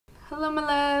Hello my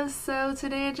loves. So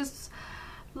today just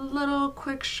a little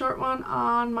quick short one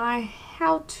on my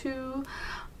how-to.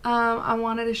 I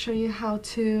wanted to show you how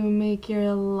to make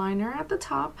your liner at the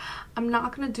top. I'm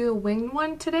not going to do a winged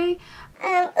one today.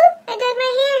 I did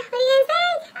my hair. What do you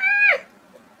think?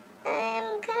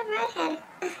 I'm kind of redhead.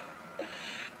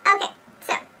 Okay,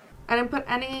 so. I didn't put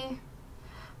any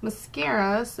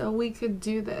mascara, so we could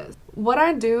do this. What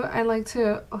I do, I like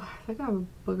to, I think I have a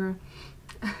booger.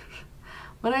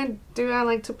 What I do, I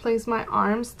like to place my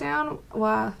arms down.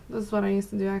 Well, this is what I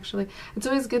used to do actually. It's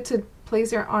always good to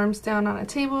place your arms down on a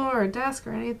table or a desk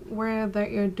or anywhere that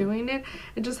you're doing it.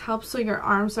 It just helps so your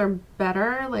arms are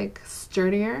better, like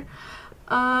sturdier.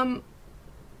 You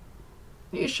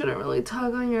shouldn't really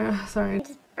tug on your, sorry. I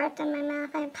just burped in my mouth,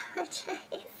 I apologize.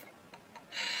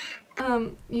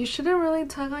 You shouldn't really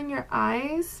tug on your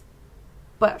eyes,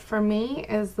 but for me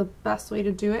is the best way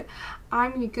to do it.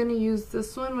 I'm gonna use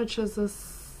this one, which is a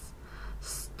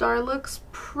Starlux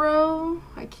Pro.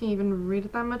 I can't even read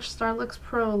it that much. Starlux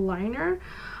Pro liner.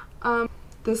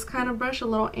 This kind of brush, a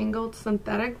little angled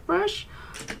synthetic brush.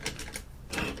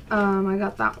 I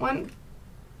got that one,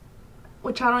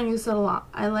 which I don't use it a lot.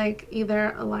 I like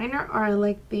either a liner or I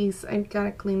like these. I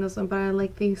gotta clean this one, but I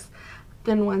like these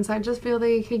thin ones. I just feel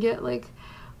they could get like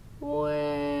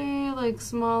way like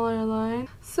smaller line.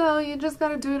 So you just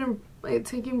gotta do it in like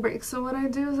taking breaks. So what I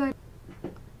do is I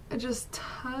just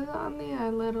tug on the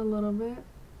eyelid a little bit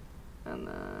and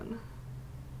then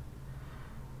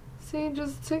see,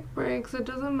 just take breaks. It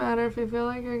doesn't matter if you feel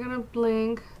like you're gonna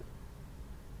blink.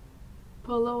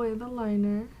 Pull away the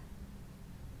liner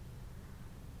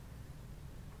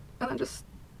and then just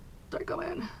start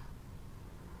going.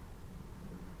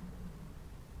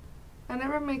 I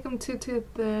never make them too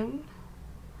thin,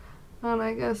 and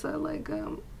I guess I like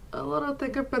them a little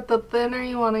thicker, but the thinner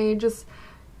you want to, you just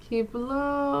keep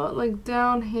low, like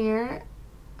down here.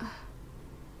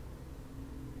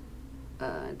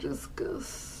 Just go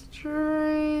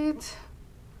straight.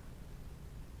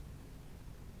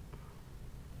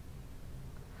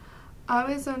 I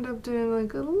always end up doing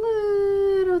like a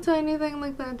little tiny thing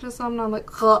like that, just so I'm not like,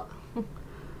 huh.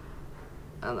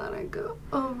 And then I go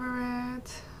over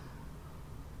it.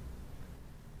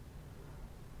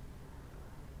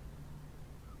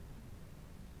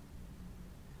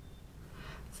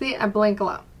 See, I blink a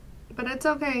lot, but it's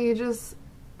okay. You just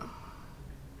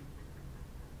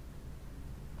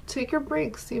take your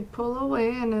breaks. You pull away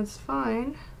and it's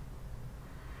fine.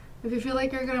 If you feel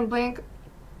like you're gonna blink,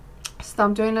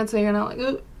 stop doing it so you're not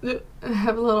like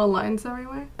have little lines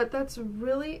everywhere. But that's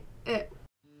really it.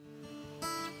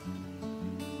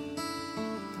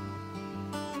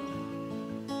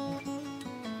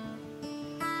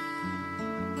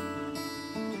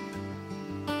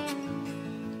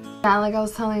 Yeah, like I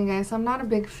was telling you guys, I'm not a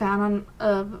big fan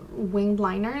of winged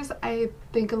liners. I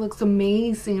think it looks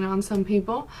amazing on some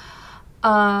people.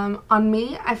 On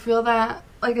me, I feel that,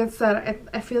 like I said,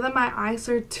 I feel that my eyes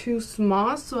are too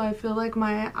small, so I feel like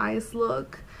my eyes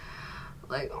look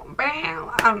like, bam,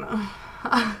 I don't know.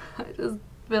 I just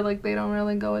feel like they don't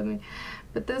really go with me.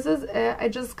 But this is it. I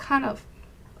just kind of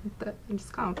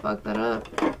fucked that up.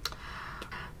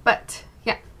 But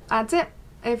yeah, that's it.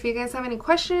 If you guys have any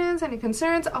questions, any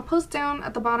concerns, I'll post down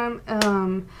at the bottom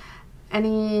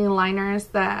any liners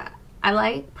that I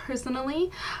like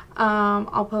personally.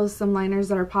 I'll post some liners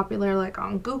that are popular like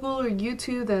on Google or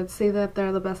YouTube that say that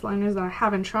they're the best liners that I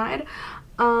haven't tried.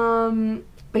 But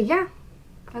yeah,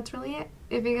 that's really it.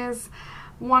 If you guys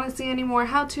want to see any more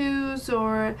how-tos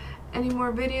or any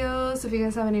more videos, if you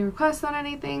guys have any requests on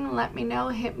anything, let me know,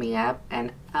 hit me up,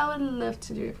 and I would love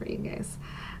to do it for you guys.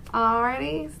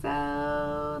 Alrighty,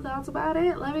 so that's about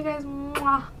it. Love you guys.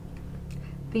 Mwah.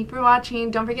 Thank you for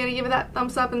watching. Don't forget to give it that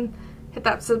thumbs up and hit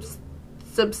that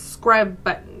subscribe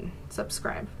button.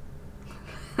 Subscribe.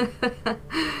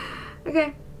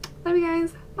 Okay, love you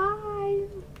guys.